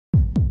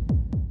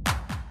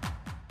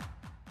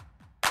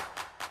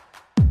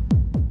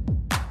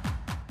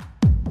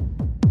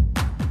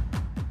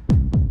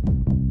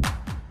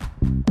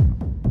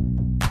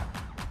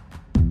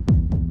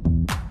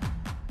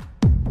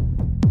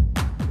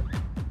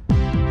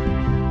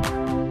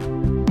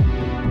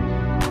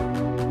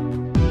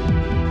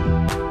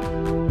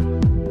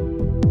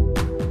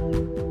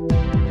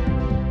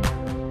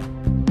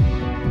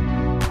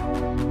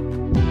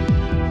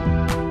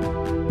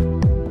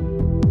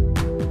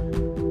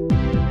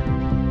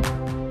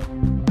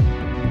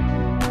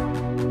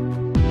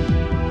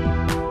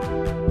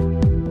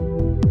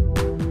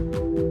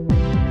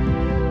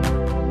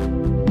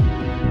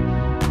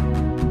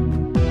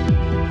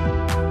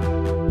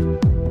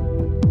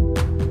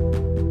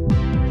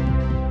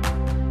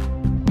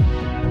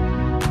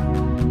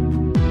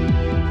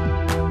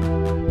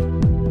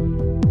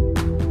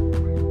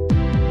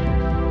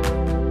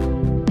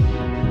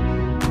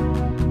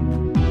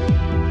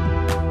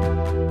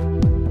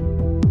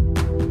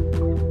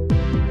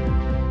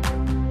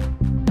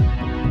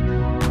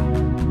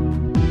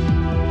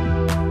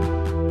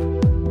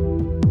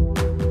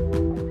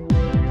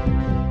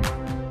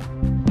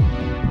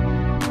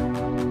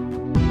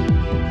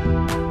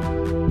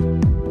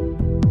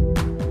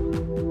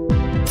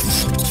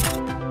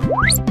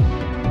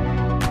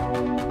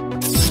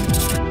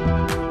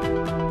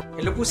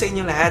po sa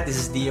inyong lahat,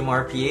 this is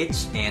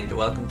DMRPH and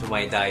welcome to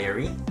my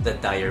diary, the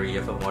Diary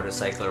of a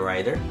Motorcycle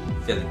Rider,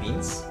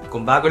 Philippines.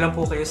 Kung bago lang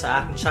po kayo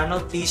sa aking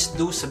channel, please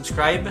do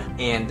subscribe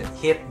and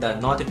hit the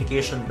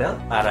notification bell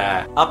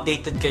para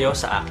updated kayo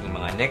sa aking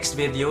mga next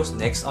videos,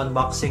 next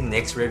unboxing,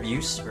 next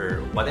reviews,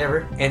 or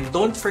whatever. And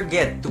don't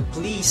forget to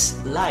please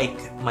like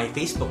my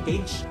Facebook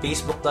page,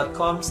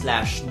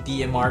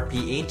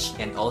 facebook.com/DMRPH,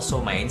 and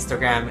also my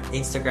Instagram,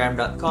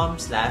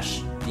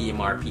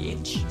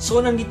 instagram.com/DMRPH.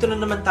 So, nandito na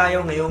naman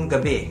tayo ngayong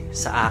gabi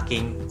sa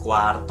aking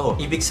kwarto.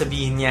 Ibig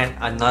sabihin yan,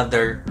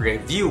 another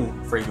review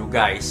for you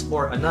guys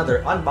or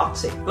another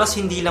unboxing. Plus,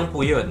 hindi lang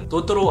po yun.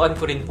 Tuturuan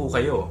ko rin po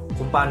kayo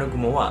kung paano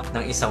gumawa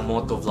ng isang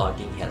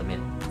motovlogging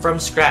helmet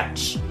from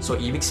scratch. So,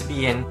 ibig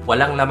sabihin,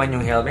 walang laman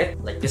yung helmet,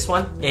 like this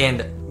one,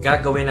 and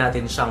gagawin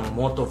natin siyang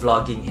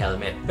motovlogging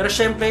helmet. Pero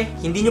syempre,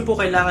 hindi nyo po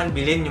kailangan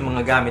bilhin yung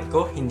mga gamit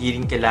ko. Hindi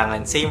rin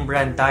kailangan same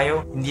brand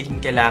tayo. Hindi rin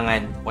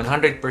kailangan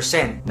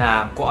 100%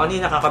 na kung ano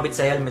yung nakakabit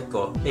sa helmet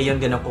ko, yun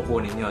din ang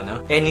kukunin nyo,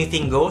 no?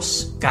 Anything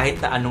goes, kahit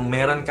na anong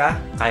meron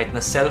ka, kahit na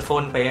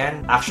cellphone pa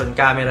yan, action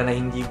camera na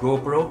hindi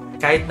GoPro,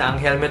 kahit na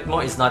ang helmet mo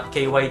is not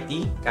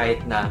KYT,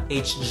 kahit na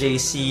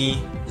HJC,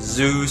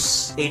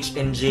 Zeus,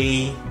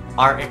 HNJ,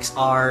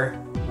 RXR,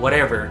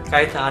 whatever,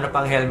 kahit na ano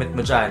pang helmet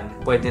mo dyan,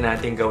 pwede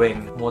natin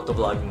gawing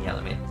motovlogging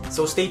helmet.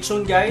 So stay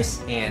tuned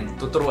guys, and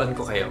tuturuan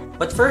ko kayo.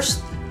 But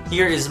first,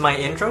 here is my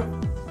intro.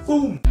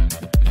 Boom!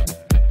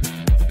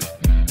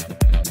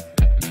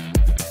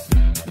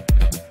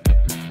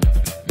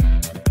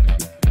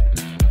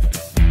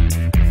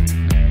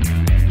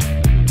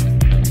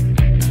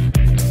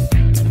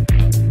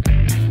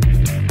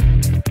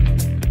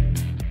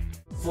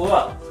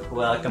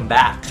 Welcome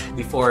back.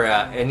 Before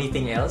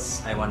anything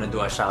else, I want to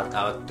do a shout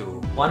out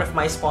to one of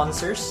my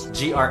sponsors,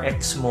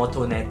 GRX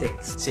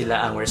Motonetics.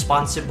 Sila ang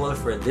responsible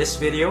for this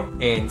video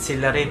and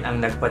sila rin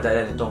ang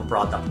nagpadala nitong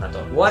product na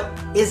to. What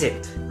is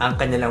it? Ang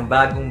kanilang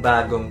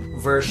bagong-bagong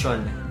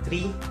version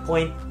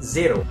 3.0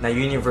 na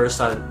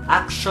Universal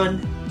Action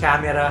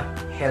Camera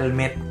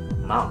Helmet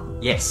Mount.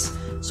 Yes.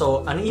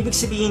 So, ano ibig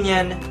sabihin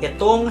yan?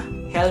 Itong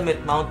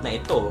helmet mount na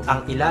ito,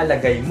 ang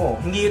ilalagay mo,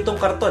 hindi itong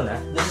karton ha.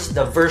 This is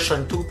the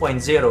version 2.0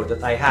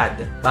 that I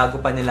had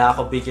bago pa nila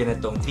ako bigyan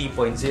itong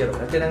 3.0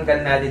 na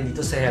tinanggal natin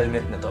dito sa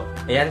helmet na to.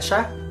 Ayan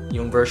siya,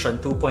 yung version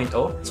 2.0.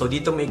 So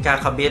dito mo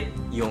ikakabit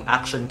yung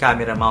action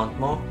camera mount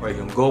mo or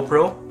yung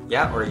GoPro,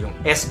 yeah, or yung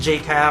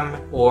SJ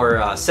cam or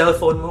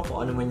cellphone mo,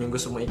 kung ano man yung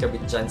gusto mo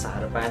ikabit dyan sa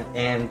harapan.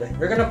 And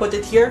we're gonna put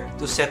it here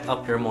to set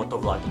up your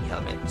motovlogging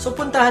helmet. So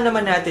puntahan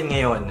naman natin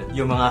ngayon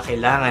yung mga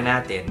kailangan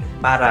natin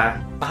para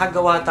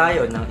makagawa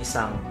tayo ng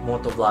isang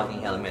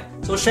motovlogging helmet.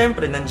 So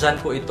syempre, nandyan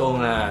po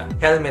itong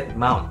helmet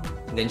mount.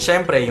 And then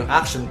syempre, yung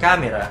action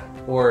camera,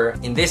 or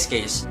in this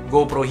case,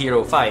 GoPro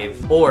Hero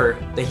 5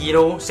 or the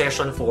Hero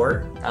Session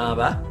 4. Tama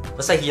ba?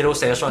 Basta Hero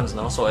Sessions,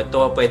 no? So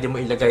ito, pwede mo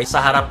ilagay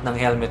sa harap ng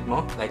helmet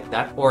mo, like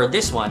that. Or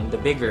this one, the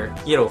bigger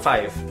Hero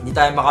 5. Hindi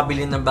tayo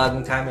makabili ng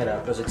bagong camera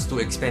because it's too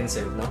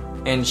expensive, no?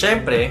 And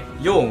syempre,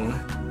 yung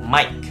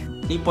mic.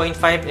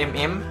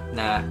 3.5mm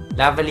na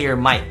lavalier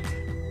mic.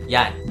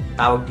 Yan.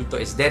 Tawag dito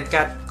is dead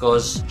cat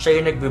because siya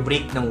yung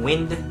nagbe-break ng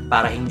wind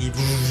para hindi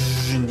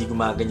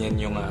gumaganyan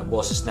yung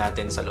boses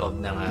natin sa loob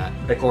ng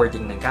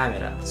recording ng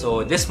camera.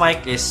 So this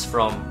mic is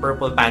from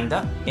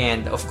Panda,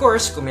 and of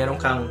course kung meron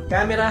kang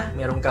camera,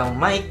 meron kang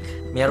mic,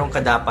 meron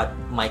ka dapat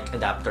mic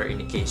adapter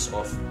in the case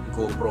of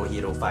GoPro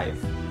Hero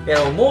 5.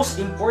 Pero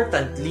most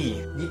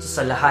importantly, dito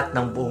sa lahat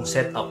ng buong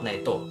setup na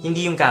ito,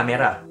 hindi yung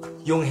camera,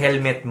 yung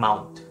helmet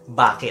mount.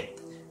 Bakit?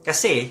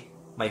 Kasi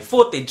may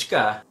footage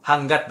ka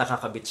hanggat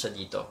nakakabit siya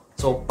dito.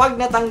 So, pag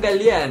natanggal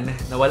yan,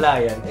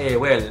 nawala yan,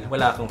 well,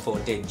 wala kang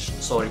footage.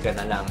 Sorry ka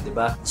na lang, di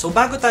ba? So,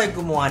 bago tayo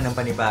gumawa ng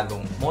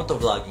panibagong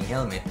motovlogging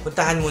helmet,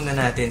 puntahan muna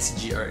natin si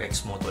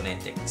GRX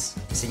Motonetics.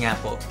 Kasi nga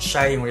po,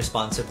 siya yung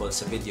responsible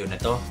sa video na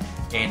to.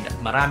 And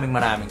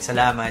maraming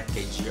salamat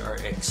kay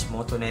GRX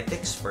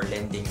Motonetics for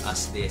lending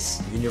us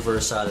this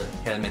universal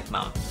helmet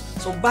mount.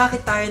 So,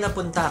 bakit tayo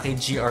napunta kay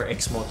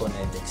GRX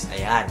Motonetics?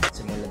 Ayan,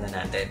 simulan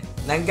na natin.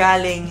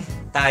 Nanggaling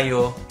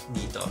tayo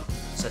dito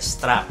sa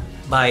strap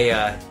by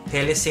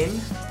Telesin.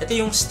 Ito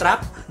yung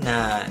strap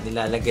na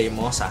nilalagay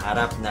mo sa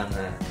harap ng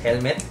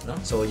helmet, no?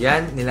 So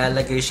yan,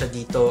 nilalagay siya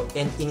dito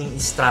and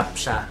ini-strap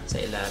siya sa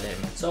ilalim.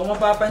 So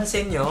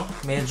mapapansin nyo,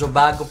 medyo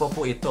bago pa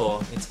po ito.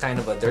 It's kind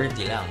of a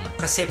dirty lang.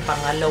 Kasi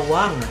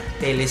pangalawang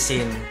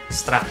Telesin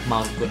strap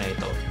mount ko na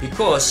ito.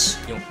 Because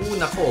yung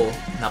una ko,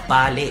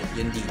 napali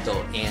yun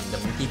dito and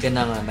munti ka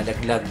nang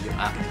malaglag yung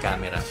aking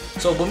camera.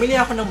 So bumili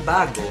ako ng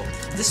bago.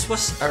 This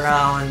was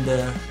around,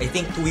 I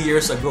think 2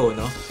 years ago,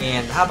 no?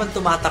 And habang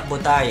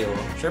tumatakbo tayo,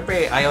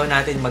 syempre ayaw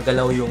natin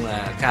magalaw yung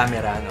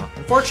camera, no?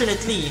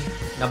 Unfortunately,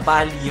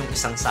 nabali yung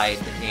isang side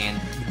and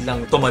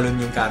biglang tumalon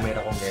yung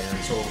camera ko ganyan.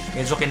 So,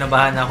 medyo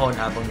kinabahan ako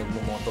habang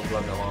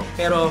nagmo-motovlog ako.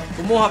 Pero,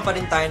 kumuha pa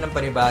rin tayo ng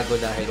panibago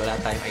dahil wala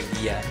tayong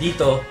idea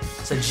dito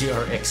sa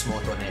GRX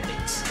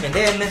Motonetics. And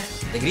then,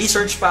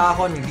 nag-research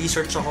ako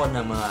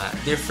ng mga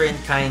different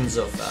kinds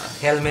of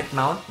helmet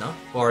mount, no?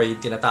 Or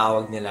yung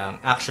tinatawag nilang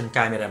action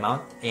camera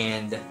mount.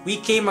 And we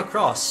came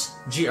across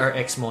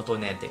GRX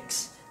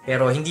Motonetics.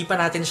 Pero hindi pa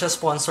natin siya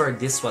sponsored.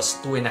 This was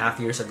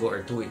 2.5 years ago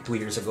or 2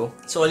 years ago.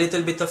 So a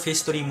little bit of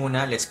history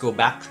muna. Let's go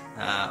back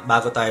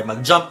bago tayo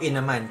mag-jump in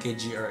naman kay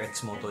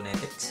GRX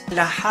Motonetics.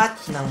 Lahat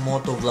ng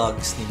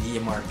motovlogs ni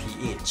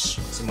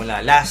DMRPH simula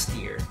last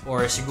year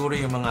or siguro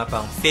yung mga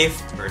pang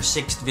 5th or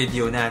 6th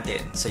video natin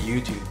sa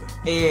YouTube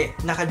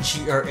naka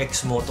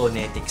GRX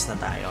Motonetics na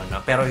tayo,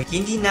 no? Pero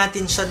hindi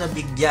natin siya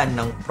nabigyan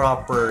ng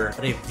proper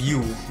review,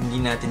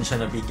 hindi natin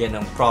siya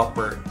nabigyan ng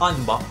proper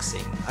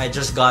unboxing. I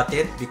just got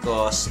it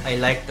because I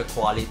like the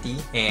quality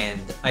and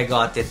I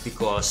got it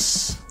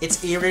because it's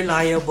a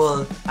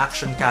reliable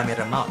action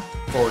camera mount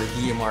for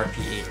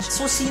DMRPH.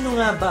 So sino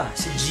nga ba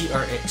si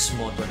GRX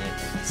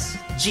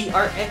Motonetics?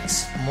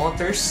 GRX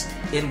Motors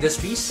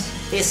Industries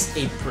is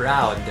a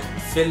proud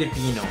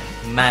Filipino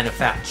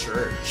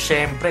manufacturer.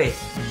 Syempre,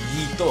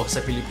 dito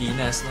sa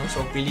Pilipinas, no?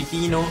 So,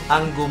 Pilipino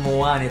ang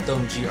gumawa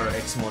nitong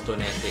GRX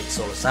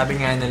Motonetics. So, sabi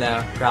nga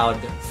nila,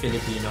 proud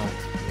Filipino.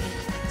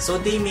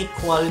 So, they make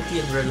quality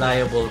and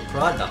reliable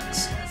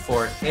products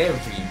for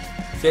every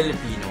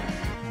Filipino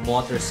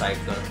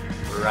motorcycle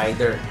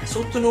rider.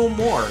 So to know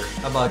more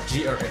about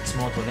GRX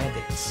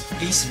Motonetics,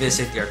 please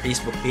visit your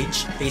Facebook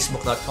page,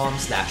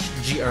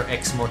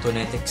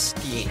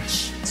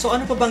 facebook.com/GRXMotoneticsPH. So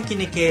ano pa bang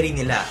kinikerry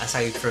nila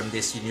aside from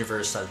this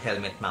universal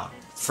helmet mount?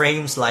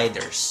 Frame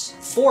sliders,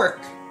 fork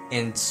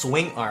and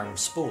swing arm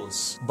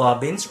spools,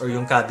 bobbins or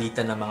yung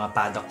kabitan ng mga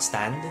paddock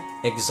stand,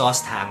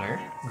 exhaust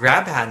hanger,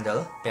 grab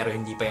handle, pero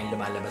hindi pa yung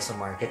lumalabas sa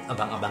market,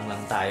 abang-abang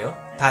lang tayo,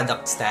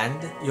 paddock stand,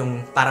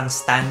 yung parang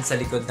stand sa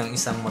likod ng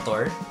isang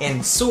motor,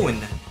 and soon,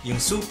 yung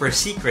super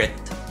secret,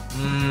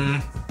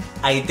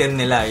 item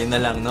nila, yun na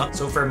lang, no?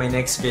 So for my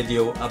next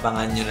video,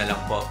 abangan nyo na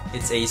lang po.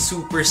 It's a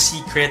super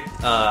secret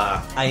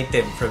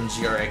item from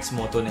GRX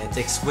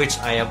Motonetics which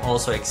I am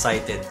also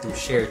excited to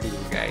share to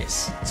you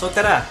guys. So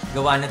tara,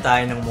 gawa na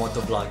tayo ng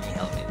motovlogging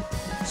helmet.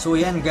 So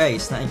yan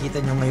guys, nakikita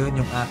nyo ngayon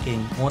yung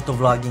aking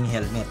motovlogging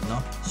helmet, no?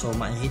 So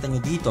makikita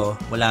nyo dito,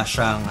 wala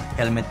siyang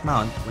helmet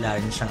mount, wala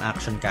rin siyang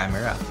action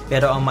camera.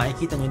 Pero ang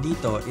makikita nyo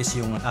dito is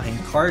yung aking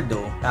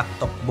Cardo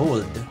Tactop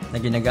Bold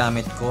na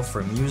ginagamit ko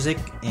for music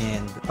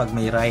and pag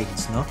may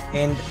rides, no?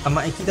 And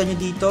ang makikita nyo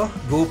dito,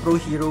 GoPro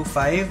Hero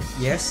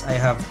 5, yes, I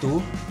have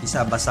two,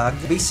 isa basag.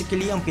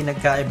 Basically, ang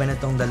pinagkaiba na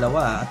tong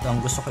dalawa at ang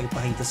gusto ko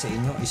ipakita sa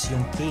inyo is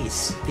yung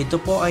case. Ito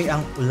po ay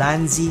ang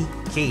Ulanzi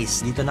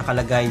case. Dito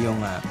nakalagay yung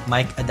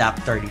mic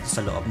adapter dito sa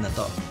loob na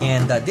to.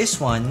 And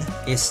this one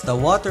is the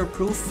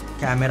waterproof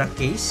camera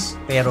case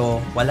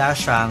pero wala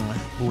siyang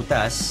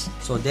butas.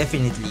 So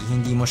definitely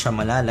hindi mo siya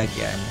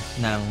malalagyan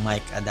ng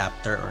mic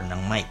adapter or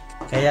ng mic.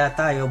 Kaya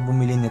tayo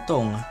bumili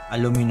nitong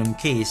aluminum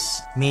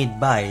case made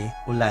by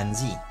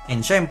Ulanzi.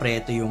 And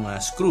syempre ito yung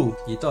screw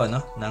dito,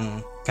 no,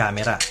 ng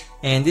camera.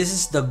 And this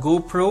is the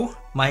GoPro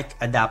mic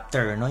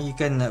adapter, no? You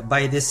can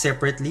buy this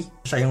separately.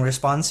 Siya yung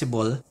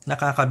responsible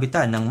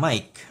nakakabitan ng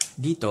mic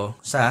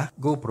dito sa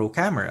GoPro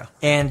camera.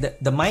 And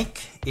the mic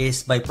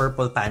is by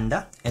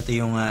Panda. Ito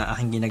yung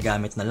aking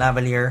ginagamit na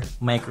lavalier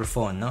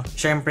microphone, no?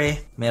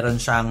 Syempre, meron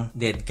siyang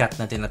dead cat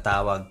na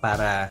tinatawag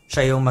para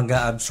siya yung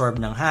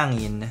mag-absorb ng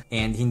hangin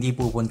and hindi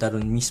pupunta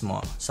rin mismo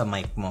sa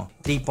mic mo.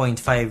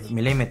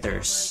 3.5mm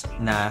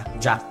na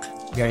jack.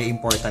 Very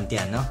important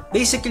yan, no?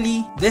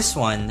 Basically, this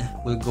one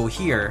will go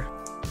here.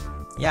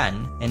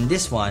 Yan. And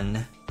this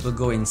one will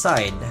go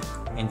inside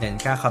and then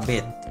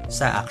kakabit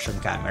sa action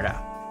camera.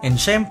 And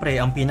syempre,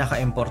 ang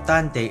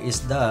pinaka-importante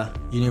is the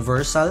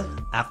universal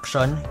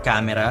action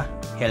camera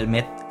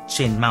helmet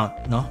chin mount,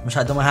 no?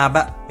 Masyado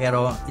mahaba,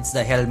 pero it's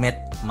the helmet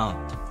mount.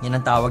 Yan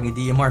ang tawag ni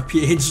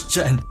DMRPH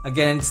dyan.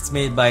 Again, it's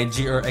made by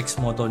GRX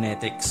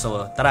Motonetics.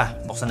 So,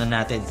 tara, buksan na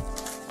natin.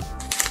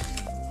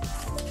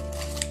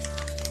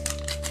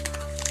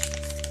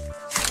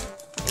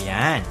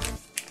 Ayan.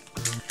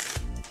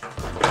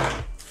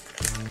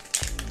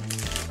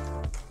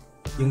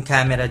 Yung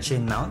camera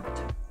chin mount,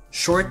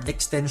 short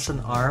extension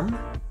arm,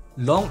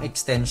 long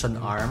extension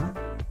arm,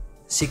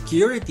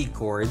 security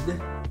cord,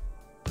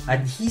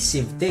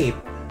 adhesive tape,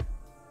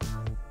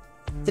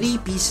 3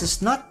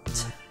 pieces nut,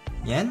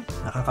 yan,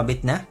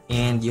 nakakabit na,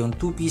 and yung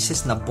 2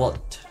 pieces na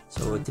bolt.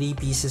 So 3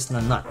 pieces na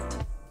nut.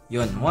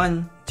 Yun,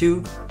 1, 2,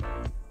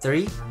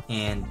 3,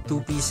 and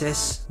 2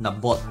 pieces na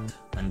bolt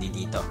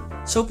nandito.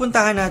 So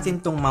puntahan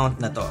natin tong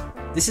mount na to.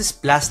 This is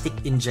plastic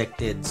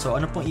injected. So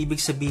ano pong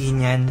ibig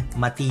sabihin yan?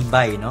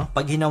 Matibay, no?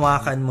 Pag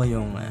hinawakan mo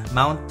yung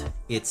mount,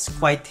 it's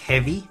quite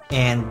heavy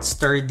and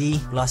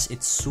sturdy, plus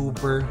it's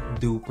super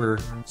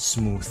duper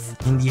smooth.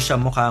 Hindi siya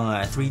mukhang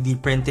 3D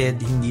printed,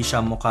 hindi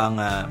siya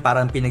mukhang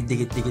parang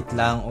pinagdikit-dikit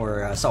lang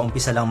or sa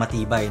umpisa lang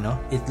matibay, no?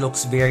 It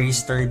looks very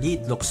sturdy,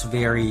 it looks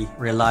very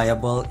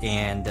reliable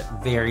and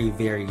very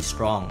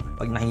strong.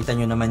 Pag nakita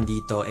nyo naman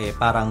dito,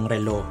 parang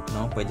relo,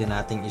 no? Pwede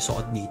nating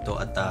isuot dito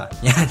at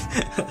yan.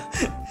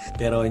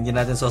 Pero hindi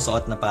natin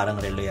susuot na parang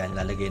relo yan.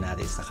 Lalagay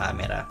natin sa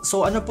camera.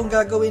 So ano pong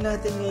gagawin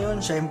natin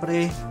ngayon?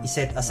 Syempre,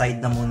 iset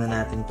aside na muna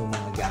natin itong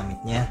mga gamit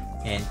niya.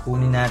 And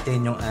kunin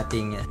natin yung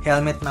ating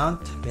helmet mount.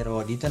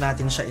 Pero dito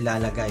natin siya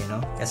ilalagay, no?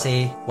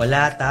 Kasi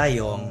wala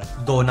tayong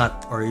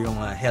donut or yung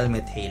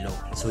helmet halo.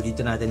 So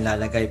dito natin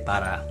lalagay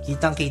para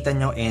kitang-kita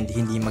nyo and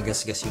hindi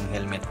magasgas yung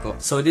helmet ko.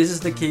 So this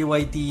is the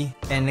KYT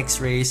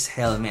NX Race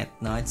helmet,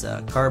 no? It's a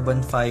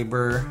carbon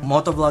fiber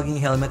motovlogging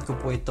helmet ko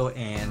po ito,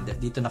 and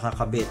dito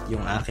nakakabit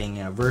yung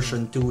aking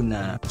version 2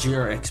 na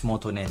GRX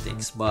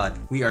Motonetics. But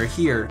we are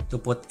here to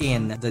put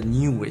in the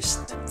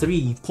newest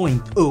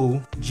 3.0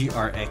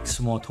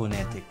 GRX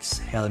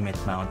Motonetics helmet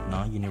mount,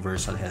 no?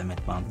 Universal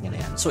helmet mount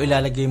nila yan. So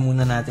ilalagay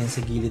muna natin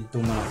sa gilid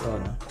itong mga to,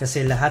 no?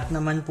 Kasi lahat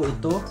naman po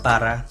ito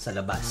para sa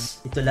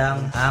labas. Ito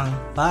lang ang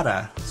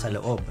para sa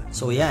loob.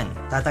 So yan,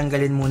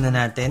 tatanggalin muna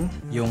natin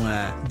yung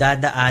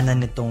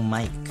dadaanan nitong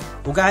mic.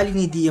 Ugali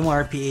ni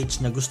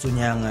DMRPH na gusto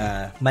niyang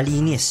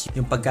malinis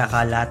yung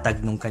pagkakalatag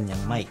ng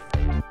kanyang mic.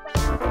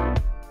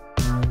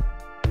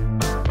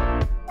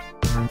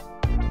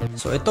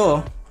 So ito,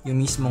 yung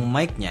mismong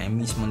mic niya,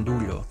 yung mismong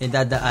dulo,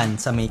 dadaan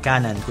sa may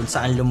kanan kung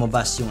saan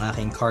lumabas yung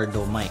aking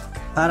cardo mic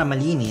para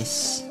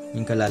malinis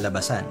yung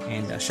kalalabasan.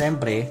 And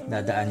syempre,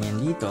 dadaan yan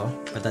dito,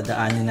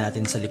 patadaanin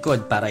natin sa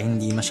likod para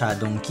hindi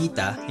masyadong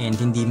kita and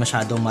hindi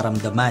masyadong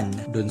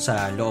maramdaman dun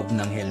sa loob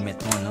ng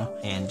helmet mo, no?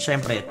 And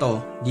syempre,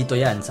 ito, dito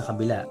yan sa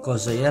kabila.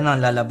 Kasi yan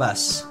ang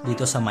lalabas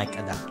dito sa mic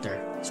adapter.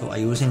 So,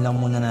 ayusin lang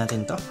muna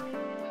natin to.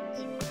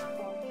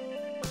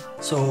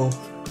 So,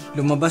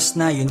 lumabas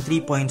na yung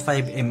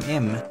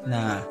 3.5mm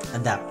na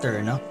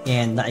adapter, no?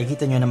 And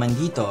nakikita nyo naman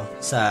dito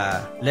sa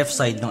left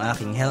side ng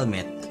aking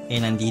helmet,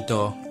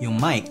 nandito yung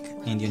mic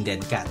and yung dead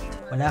cat.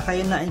 Wala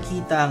kayo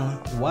nakikitang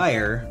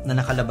wire na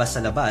nakalabas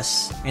sa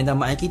labas, and ang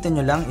makikita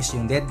nyo lang is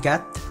yung dead cat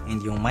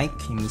and yung mic,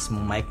 yung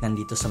mismong mic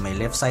nandito sa may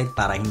left side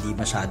para hindi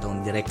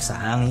masyadong direct sa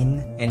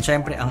hangin. And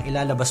syempre, ang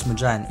ilalabas mo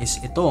dyan is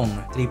itong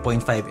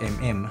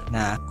 3.5mm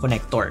na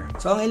connector.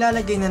 So, ang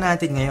ilalagay na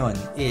natin ngayon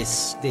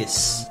is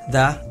this,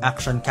 the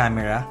action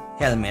camera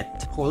helmet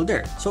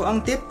holder. So,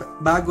 ang tip,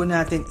 bago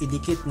natin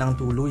idikit ng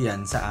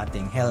tuluyan sa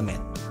ating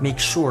helmet, make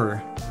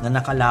sure na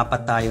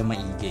nakalapat tayo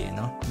maigi,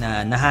 no?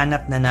 Na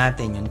nahanap na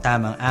natin yung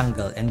tamang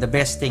angle. And the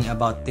best thing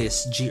about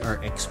this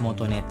GRX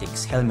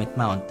Motonetics helmet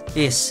mount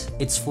is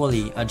it's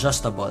fully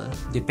adjustable.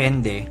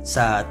 Depende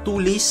sa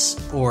tulis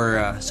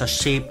or sa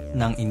shape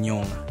ng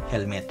inyong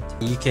helmet.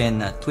 You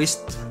can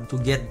twist to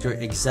get your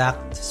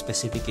exact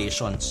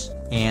specifications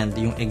and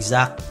yung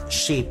exact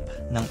shape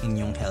ng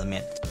inyong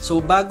helmet. So,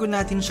 bago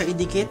natin siya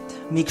idikit,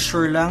 make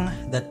sure lang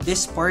that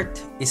this part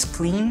is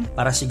clean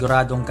para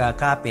siguradong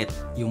kakapit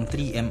yung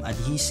 3M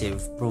adhesive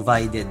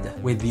provided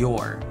with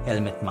your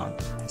helmet mount.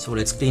 So,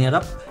 let's clean it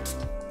up.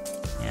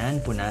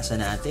 Ayan,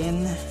 punasan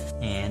natin.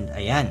 And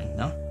ayan,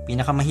 no?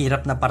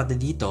 Pinakamahirap na parte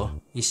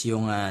dito is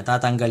yung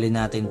tatanggalin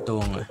natin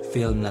tong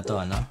film na to,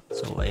 no?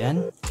 So,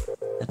 ayan.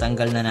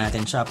 Natanggal na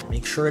natin siya.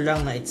 Make sure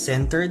lang na it's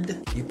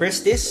centered. You press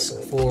this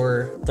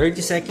for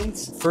 30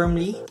 seconds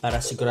firmly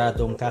para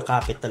siguradong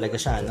kakapit talaga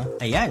siya, no?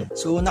 Ayan.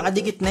 So,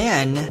 nakadikit na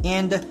yan.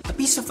 And a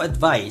piece of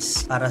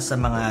advice para sa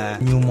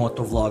mga new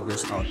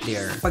motovloggers out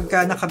there.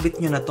 Pagka nakabit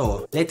nyo na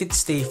to, let it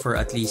stay for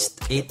at least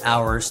 8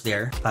 hours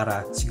there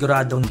para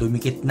siguradong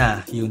dumikit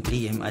na yung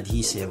 3M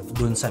adhesive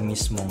dun sa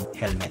mismong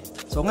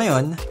helmet. So,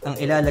 ngayon, ang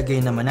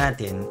ilalagay naman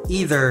natin,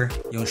 either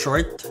yung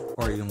short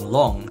or yung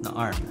long na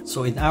arm.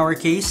 So, in our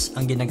case,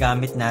 ang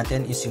ginagamit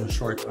natin is yung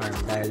short arm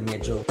dahil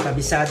medyo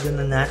kabisado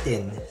na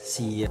natin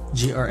si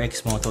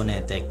GRX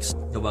Motonetics.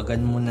 Gawagan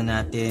muna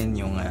natin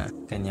yung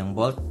kanyang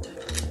bolt.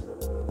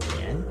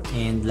 Ayan.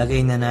 And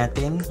lagay na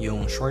natin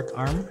yung short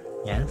arm.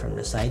 Yan, from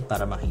the side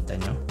para makita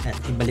nyo. At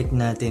ibalik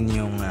natin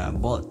yung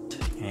bolt.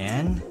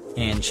 Ayan.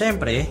 And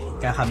syempre,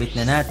 kakabit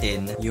na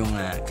natin yung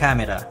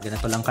camera.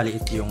 Ganito lang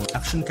kaliit yung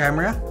action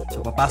camera.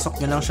 So,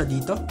 papasok nyo lang siya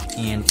dito.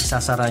 And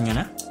isasara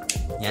nyo na.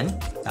 Yan.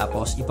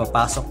 Tapos,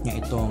 ipapasok nyo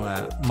itong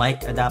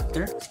mic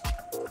adapter.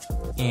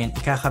 And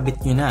ikakabit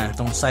nyo na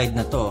itong side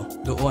na to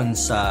doon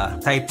sa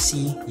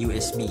Type-C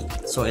USB.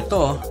 So,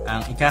 ito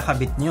ang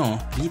ikakabit nyo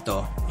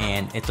dito.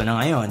 And ito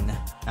na ngayon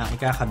ang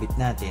ikakabit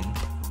natin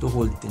to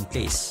hold it in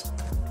place.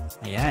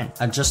 Ayan.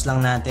 Adjust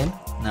lang natin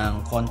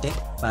ng konti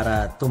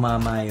para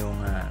tumama yung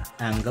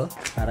angle.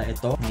 Para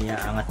ito, may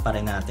aangat pa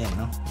rin natin,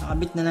 no?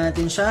 Nakabit na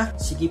natin siya.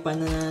 Sigipan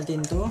na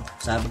natin to.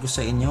 Sabi ko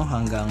sa inyo,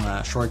 hanggang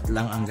short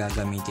lang ang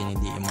gagamitin ni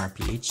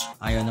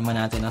DMRPH. Ayaw naman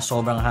natin na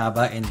sobrang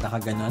haba and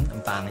nakaganon. Ang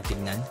pangit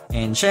tignan.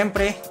 And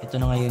syempre, ito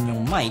na ngayon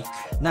yung mic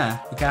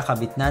na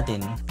ikakabit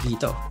natin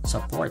dito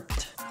sa port.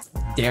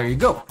 there you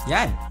go.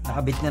 Yan,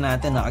 nakabit na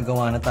natin,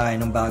 nakagawa na tayo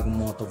ng bagong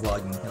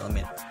motovlogging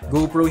helmet.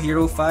 GoPro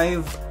Hero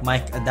 5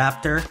 mic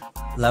adapter,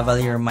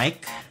 lavalier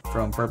mic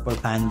from Purple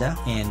Panda,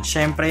 and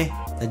syempre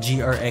the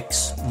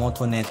GRX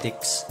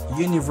Motonetics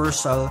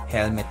universal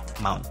helmet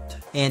mount.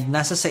 And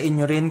nasa sa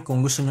inyo rin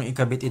kung gusto nyo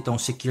ikabit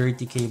itong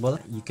security cable.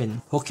 You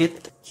can hook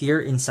it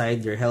here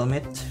inside your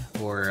helmet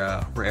or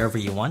wherever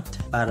you want.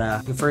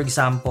 Para if for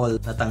example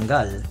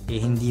natanggal,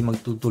 hindi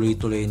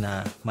magtutuloy-tuloy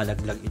na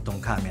malaglag itong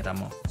camera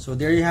mo. So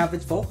there you have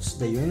it folks,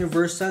 the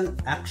universal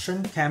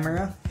action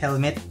camera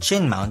helmet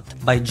chin mount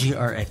by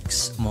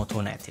GRX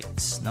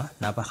Motonetics. No?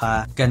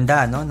 Napaka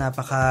ganda, no?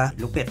 Napaka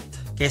lupit.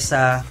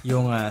 Kesa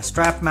yung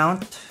strap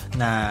mount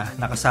na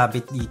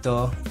nakasabit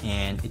dito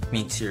and it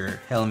makes your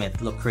helmet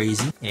look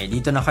crazy.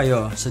 Dito na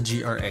kayo sa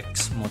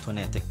GRX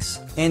Motonetics.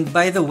 And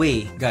by the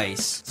way,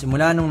 guys,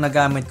 simula nung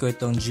nagamit ko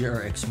itong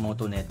GRX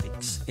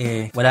Motonetics,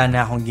 wala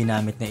na akong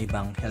ginamit na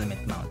ibang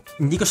helmet mount.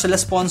 Hindi ko sila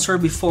sponsor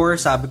before,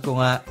 sabi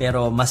ko nga,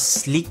 pero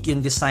mas sleek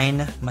yung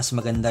design, mas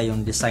maganda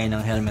yung design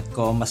ng helmet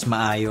ko, mas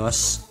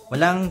maayos.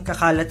 Walang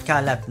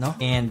kakalat-kalat, no?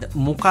 And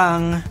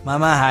mukhang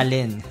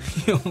mamahalin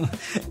yung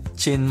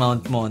chin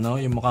mount mo, no?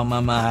 Yung mukhang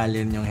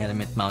mamahalin yung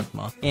helmet mount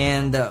mo.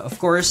 And of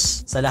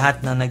course, sa lahat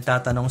na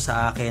nagtatanong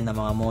sa akin na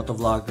mga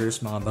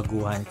motovloggers, mga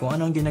baguhan, kung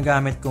anong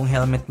ginagamit kong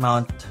helmet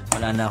mount,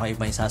 wala na ako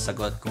ibang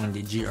sasagot kung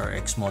hindi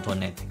GRX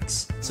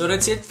Motonetics. So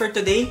that's it for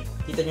today.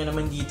 Kita nyo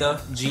naman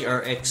dito,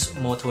 GRX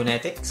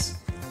Motonetics,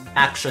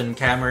 action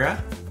camera,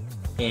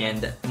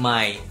 and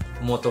my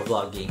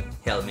motovlogging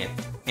helmet.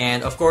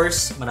 And of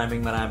course,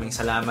 maraming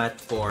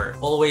salamat for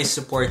always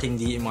supporting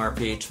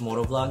DMRPH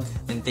Motovlog.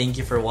 And thank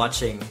you for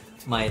watching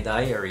my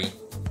diary,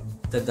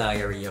 the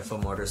diary of a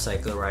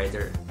motorcycle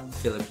rider,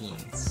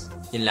 Philippines.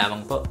 Yun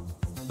lamang po.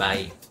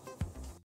 Bye!